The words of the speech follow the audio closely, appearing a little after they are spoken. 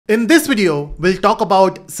In this video, we'll talk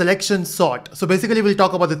about selection sort. So basically we'll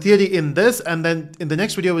talk about the theory in this, and then in the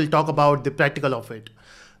next video, we'll talk about the practical of it.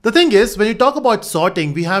 The thing is, when you talk about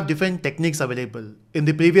sorting, we have different techniques available. In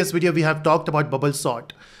the previous video, we have talked about bubble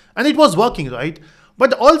sort and it was working, right?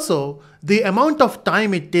 But also the amount of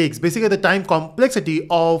time it takes, basically the time complexity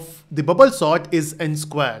of the bubble sort is n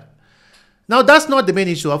squared. Now that's not the main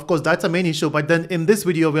issue. Of course, that's a main issue. But then in this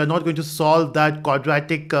video, we are not going to solve that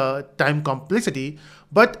quadratic time complexity,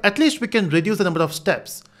 but at least we can reduce the number of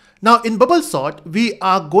steps. Now in bubble sort, we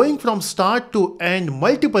are going from start to end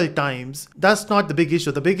multiple times. That's not the big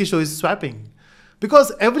issue. The big issue is swapping.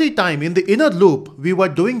 Because every time in the inner loop, we were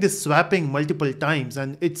doing this swapping multiple times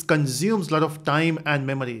and it consumes a lot of time and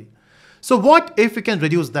memory. So what if we can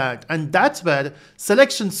reduce that? And that's where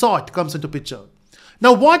selection sort comes into picture.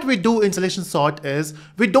 Now what we do in selection sort is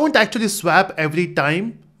we don't actually swap every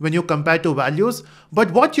time when you compare two values, but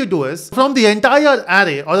what you do is from the entire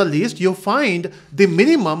array or the list, you find the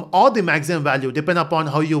minimum or the maximum value depending upon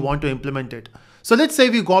how you want to implement it. So let's say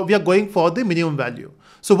we are going for the minimum value.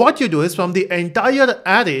 So what you do is from the entire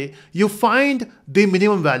array, you find the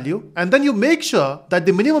minimum value and then you make sure that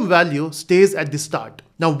the minimum value stays at the start.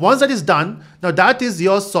 Now once that is done, now that is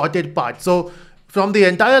your sorted part. So from the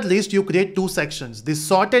entire list, you create two sections, the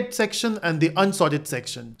sorted section and the unsorted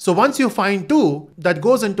section. So once you find two, that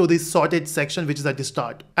goes into the sorted section, which is at the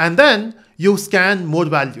start. And then you scan more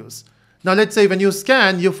values. Now let's say when you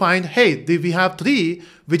scan, you find, hey, we have 3,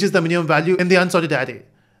 which is the minimum value in the unsorted array.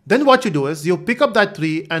 Then what you do is you pick up that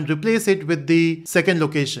 3 and replace it with the second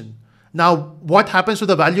location. Now what happens to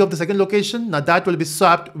the value of the second location? Now that will be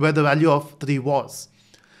swapped where the value of 3 was.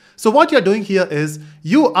 So what you're doing here is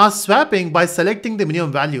you are swapping by selecting the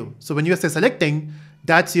minimum value. So when you say selecting,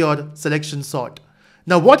 that's your selection sort.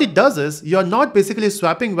 Now what it does is you're not basically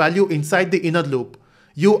swapping value inside the inner loop.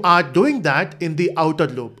 You are doing that in the outer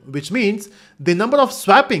loop, which means the number of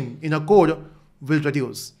swapping in a code will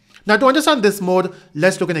reduce. Now to understand this more,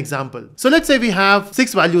 let's look at an example. So let's say we have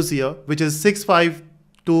 6 values here, which is 6, 5,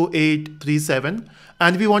 2, 8, 3, 7,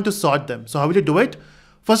 and we want to sort them. So how will you do it?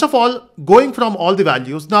 First of all, going from all the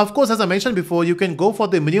values. Now, of course, as I mentioned before, you can go for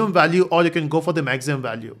the minimum value or you can go for the maximum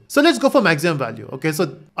value. So let's go for maximum value. Okay,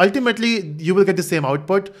 so ultimately you will get the same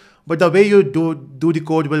output, but the way you do the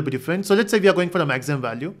code will be different. So let's say we are going for the maximum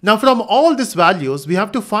value. Now from all these values, we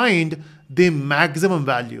have to find the maximum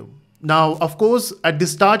value. Now, of course, at the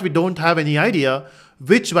start, we don't have any idea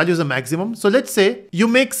which value is the maximum. So let's say you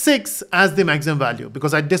make 6 as the maximum value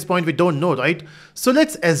because at this point we don't know, right? So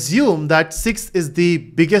let's assume that 6 is the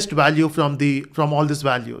biggest value from all these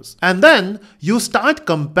values. And then you start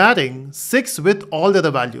comparing 6 with all the other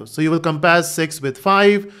values. So you will compare 6 with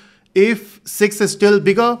 5. If 6 is still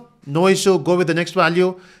bigger, no issue, go with the next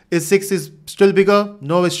value. If 6 is still bigger,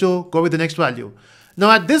 no issue, go with the next value. Now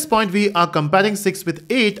at this point, we are comparing 6 with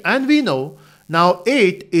 8 and we know now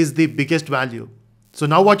 8 is the biggest value. So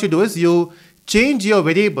now what you do is you change your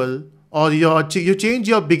variable or you change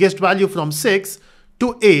your biggest value from 6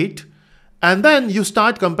 to 8 and then you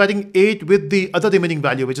start comparing 8 with the other remaining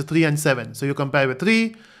value, which is 3 and 7. So you compare with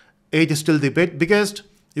 3, 8 is still the biggest.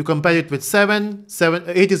 You compare it with 7,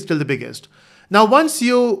 8 is still the biggest. Now once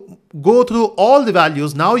you go through all the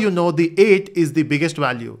values, now you know the 8 is the biggest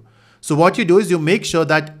value. So what you do is you make sure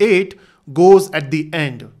that 8 goes at the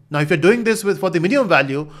end. Now if you're doing this for the minimum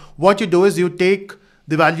value, what you do is you take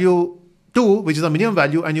the value 2, which is a minimum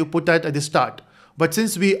value, and you put that at the start. But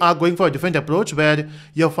since we are going for a different approach where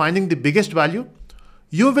you're finding the biggest value,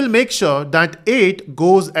 you will make sure that 8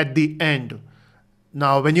 goes at the end.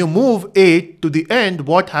 Now when you move 8 to the end,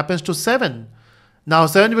 what happens to 7? Now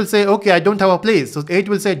 7 will say, okay, I don't have a place. So 8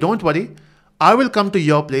 will say, don't worry, I will come to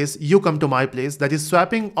your place, you come to my place. That is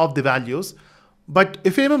swapping of the values. But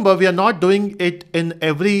if you remember, we are not doing it in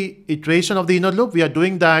every iteration of the inner loop. We are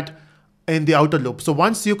doing that in the outer loop. So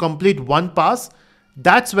once you complete one pass,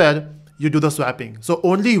 that's where you do the swapping. So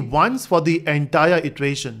only once for the entire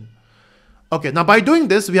iteration. Okay, now by doing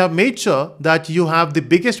this, we have made sure that you have the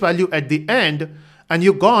biggest value at the end and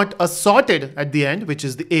you got a sorted at the end, which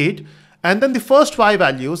is the 8. And then the first 5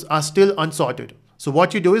 values are still unsorted. So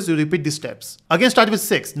what you do is you repeat the steps. Again, start with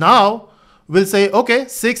 6. Now we'll say, okay,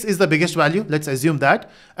 6 is the biggest value. Let's assume that.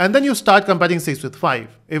 And then you start comparing 6 with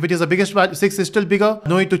 5. If it is the biggest value, 6 is still bigger,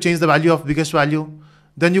 no need to change the value of biggest value.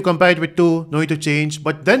 Then you compare it with 2, no need to change.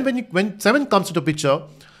 But then when 7 comes into picture,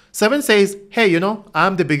 7 says, hey, you know,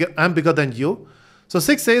 I'm bigger than you. So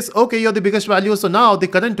 6 says, okay, you're the biggest value. So now the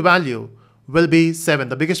current value will be 7.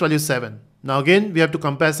 The biggest value is 7. Now again, we have to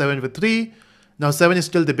compare 7 with 3. Now 7 is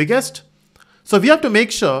still the biggest. So we have to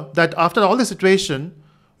make sure that after all this iteration,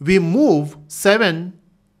 we move 7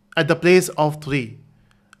 at the place of 3.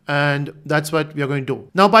 And that's what we are going to do.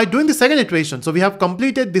 Now by doing the second iteration, so we have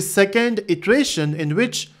completed the second iteration in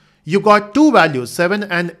which you got two values, 7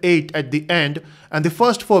 and 8 at the end, and the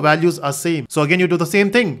first four values are same. So again, you do the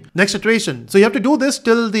same thing. Next iteration. So you have to do this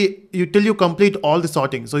till you complete all the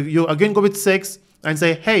sorting. So you again go with 6 and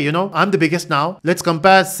say, hey, I'm the biggest now. Let's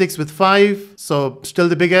compare 6 with 5. So still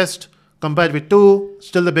the biggest. Compared with 2,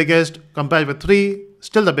 still the biggest. Compared with 3,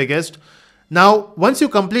 still the biggest. Now, once you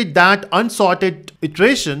complete that unsorted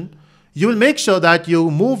iteration, you will make sure that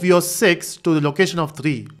you move your 6 to the location of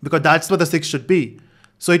 3, because that's where the 6 should be.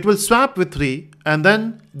 So it will swap with 3, and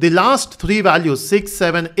then the last three values, 6,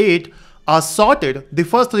 7, 8, are sorted. The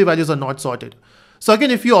first three values are not sorted. So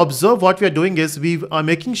again, if you observe, what we are doing is we are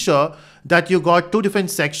making sure that you got two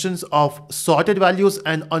different sections of sorted values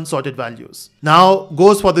and unsorted values. Now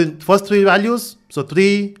goes for the first three values. So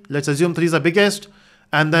 3, let's assume 3 is the biggest,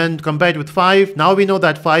 and then compared with 5. Now we know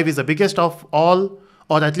that 5 is the biggest of all,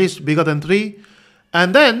 or at least bigger than 3.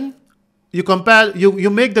 And then you compare,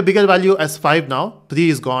 you make the bigger value as 5 now, 3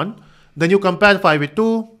 is gone. Then you compare 5 with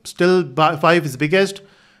 2, still 5 is biggest.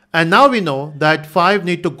 And now we know that 5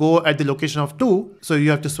 need to go at the location of 2, so you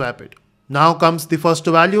have to swap it. Now comes the first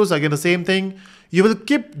two values, again the same thing. You will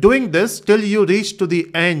keep doing this till you reach to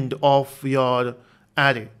the end of your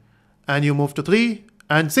array. And you move to 3.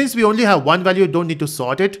 And since we only have one value, you don't need to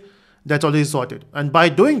sort it. That's already sorted. And by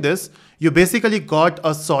doing this, you basically got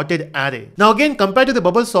a sorted array. Now again, compared to the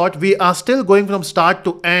bubble sort, we are still going from start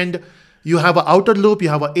to end. You have an outer loop, you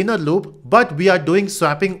have an inner loop, but we are doing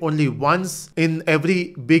swapping only once in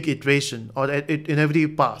every big iteration or in every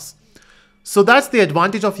pass. So that's the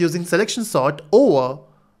advantage of using selection sort over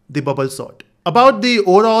the bubble sort. About the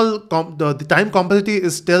overall, the time complexity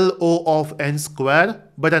is still O of n square,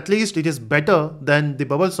 but at least it is better than the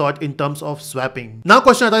bubble sort in terms of swapping. Now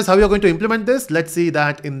question arises how you are going to implement this. Let's see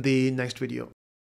that in the next video.